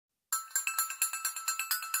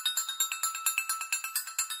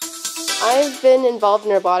I've been involved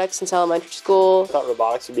in robotics since elementary school. I thought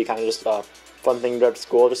robotics would be kind of just a fun thing to do after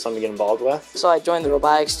school, just something to get involved with. So I joined the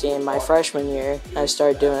robotics team my freshman year. I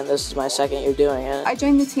started doing it. This is my second year doing it. I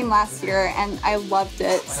joined the team last year and I loved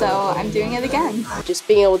it, so I'm doing it again. Just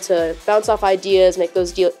being able to bounce off ideas, make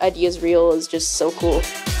those ideas real is just so cool.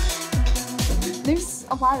 There's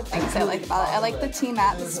a lot of things I like about it. I like the team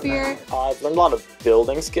atmosphere. I've learned a lot of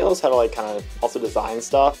building skills, how to kind of also design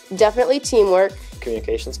stuff. Definitely teamwork.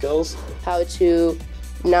 Communication skills. How to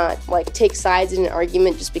not take sides in an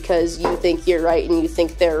argument just because you think you're right and you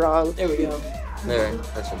think they're wrong. There we go.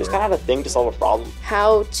 Just kind of have a thing to solve a problem.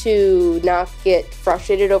 How to not get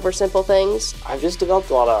frustrated over simple things. I've just developed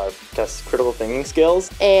a lot of, critical thinking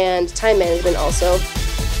skills. And time management also.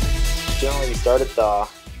 Generally, we start at the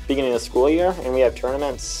beginning of the school year, and we have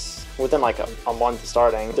tournaments within a month of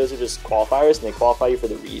starting. Those are just qualifiers, and they qualify you for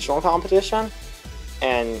the regional competition.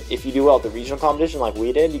 And if you do well at the regional competition like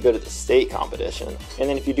we did, you go to the state competition. And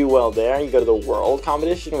then if you do well there, you go to the world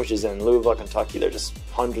competition, which is in Louisville, Kentucky. There's just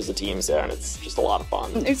hundreds of teams there, and it's just a lot of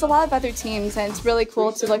fun. There's a lot of other teams, and it's really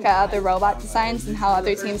cool to look at other robot designs and how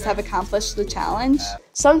other teams have accomplished the challenge.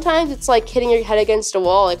 Sometimes it's like hitting your head against a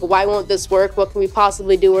wall, like, why won't this work? What can we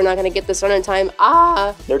possibly do? We're not going to get this done in time.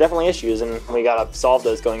 There are definitely issues, and we got to solve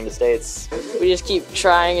those going into states. We just keep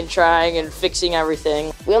trying and fixing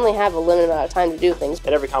everything. We only have a limited amount of time to do things.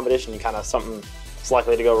 At every competition, something's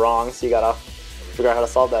likely to go wrong, so you got to figure out how to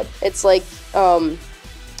solve that. It's like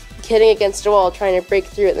hitting against a wall, trying to break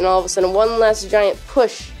through it, then all of a sudden one last giant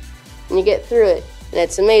push, and you get through it. And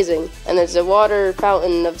it's amazing. And there's a water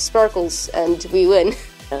fountain of sparkles, and we win.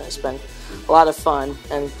 And it's been a lot of fun,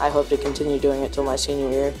 and I hope to continue doing it till my senior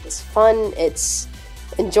year. It's fun, it's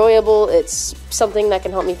enjoyable, it's something that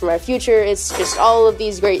can help me for my future. It's just all of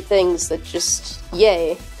these great things that just,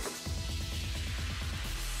 yay.